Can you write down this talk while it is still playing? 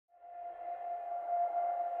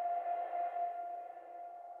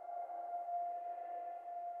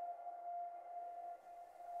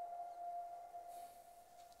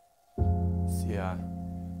See, I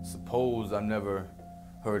suppose I never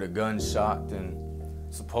heard a gunshot, and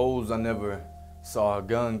suppose I never saw a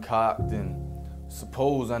gun cocked, and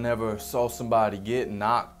suppose I never saw somebody get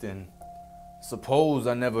knocked, and suppose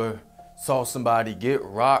I never saw somebody get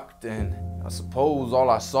rocked, and I suppose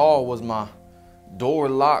all I saw was my door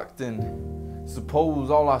locked, and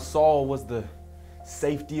suppose all I saw was the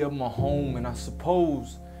safety of my home, and I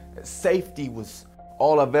suppose that safety was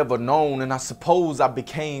all I've ever known, and I suppose I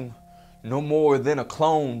became no more than a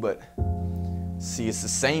clone. But see, it's the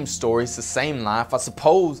same story, it's the same life. I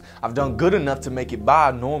suppose I've done good enough to make it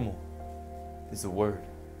by. Normal is the word.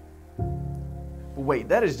 But wait,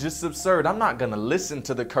 that is just absurd. I'm not gonna listen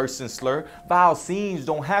to the curse and slur. Vile scenes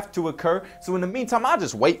don't have to occur. So in the meantime, I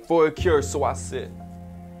just wait for a cure. So I sit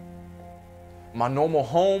my normal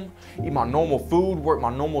home, eat my normal food, work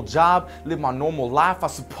my normal job, live my normal life. I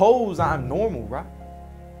suppose I'm normal, right?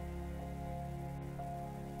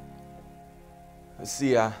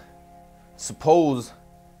 See, I suppose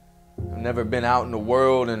I've never been out in the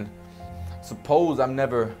world, and suppose I've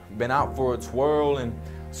never been out for a twirl, and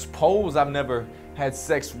suppose I've never had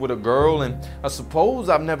sex with a girl, and I suppose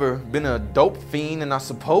I've never been a dope fiend, and I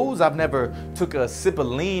suppose I've never took a sip of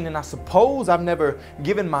lean, and I suppose I've never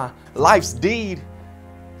given my life's deed.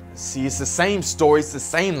 See, it's the same story, it's the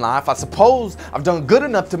same life. I suppose I've done good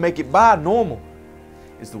enough to make it by. Normal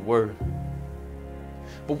is the word.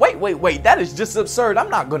 But wait, that is just absurd. I'm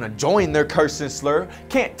not gonna join their curse and slur.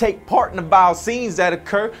 Can't take part in the vile scenes that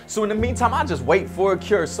occur. So in the meantime, I just wait for a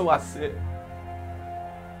cure. So I sit.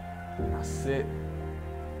 And I sit.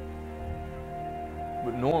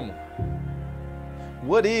 But normal.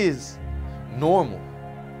 What is normal?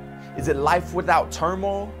 Is it life without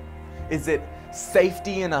turmoil? Is it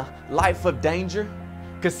safety in a life of danger?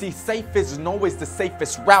 Because see, safe isn't always the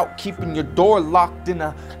safest route, keeping your door locked in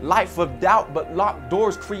a life of doubt. But locked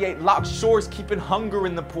doors create locked shores, keeping hunger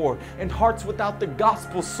in the poor and hearts without the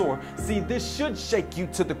gospel sore. See, this should shake you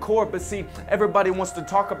to the core. But see, everybody wants to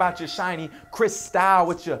talk about your shiny, crisp style,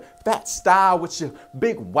 with your fat style, with your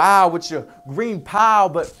big wow, with your green pile.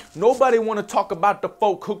 But nobody want to talk about the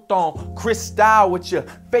folk hooked on crisp style, with your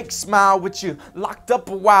fake smile, with you locked up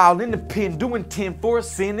a while in the pen, doing 10 for a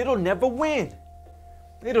sin. It'll never win.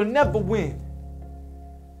 It'll never win.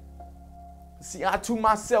 See, I too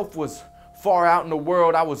myself was far out in the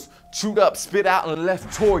world. I was chewed up, spit out, and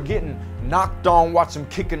left toward getting knocked on, watch them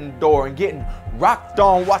kicking the door, and getting rocked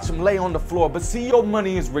on, watch them lay on the floor. But see, your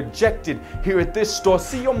money is rejected here at this store.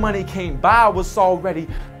 See, your money came by, was already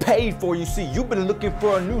paid for. You see, you've been looking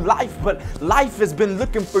for a new life, but life has been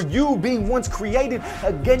looking for you. Being once created,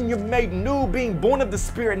 again you're made new. Being born of the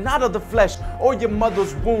spirit, not of the flesh or your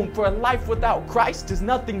mother's womb. For a life without Christ is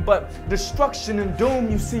nothing but destruction and doom.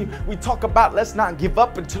 You see, we talk about let's not give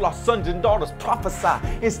up until our sons and daughters prophesy.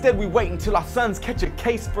 Instead, we wait until our sons catch a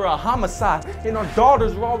case for a homicide, and our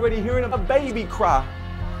daughters are already hearing a baby cry.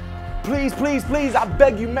 Please, please, please, I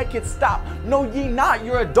beg you, make it stop. Know ye not,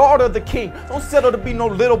 you're a daughter of the king. Don't settle to be no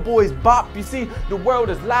little boy's bop. You see, the world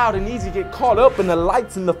is loud and easy to get caught up in the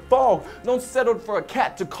lights and the fog. Don't settle for a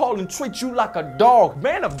cat to call and treat you like a dog.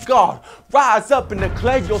 Man of God, rise up and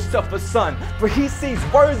declare yourself a son. For he sees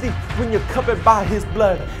worthy when you're covered by his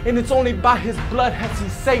blood. And it's only by his blood has he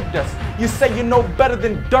saved us. You say you know better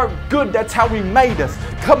than dirt, good, that's how he made us.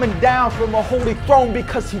 Coming down from a holy throne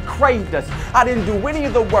because he craved us. I didn't do any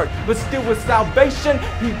of the work, but still with salvation,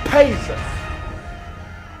 he pays us.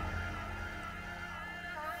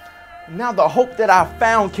 Now the hope that I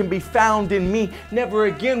found can be found in me. Never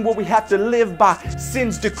again will we have to live by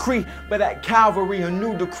sin's decree. But at Calvary a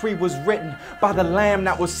new decree was written by the Lamb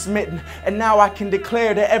that was smitten. And now I can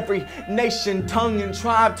declare to every nation, tongue, and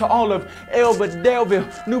tribe, to all of Elba,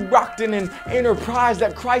 Delville, New Brockton, and Enterprise,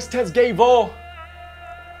 that Christ has gave all.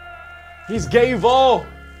 He's gave all.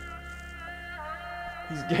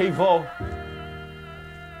 He's gave all.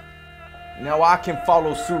 Now I can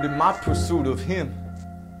follow suit in my pursuit of him.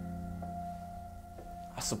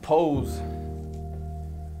 I suppose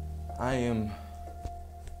I am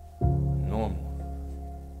normal.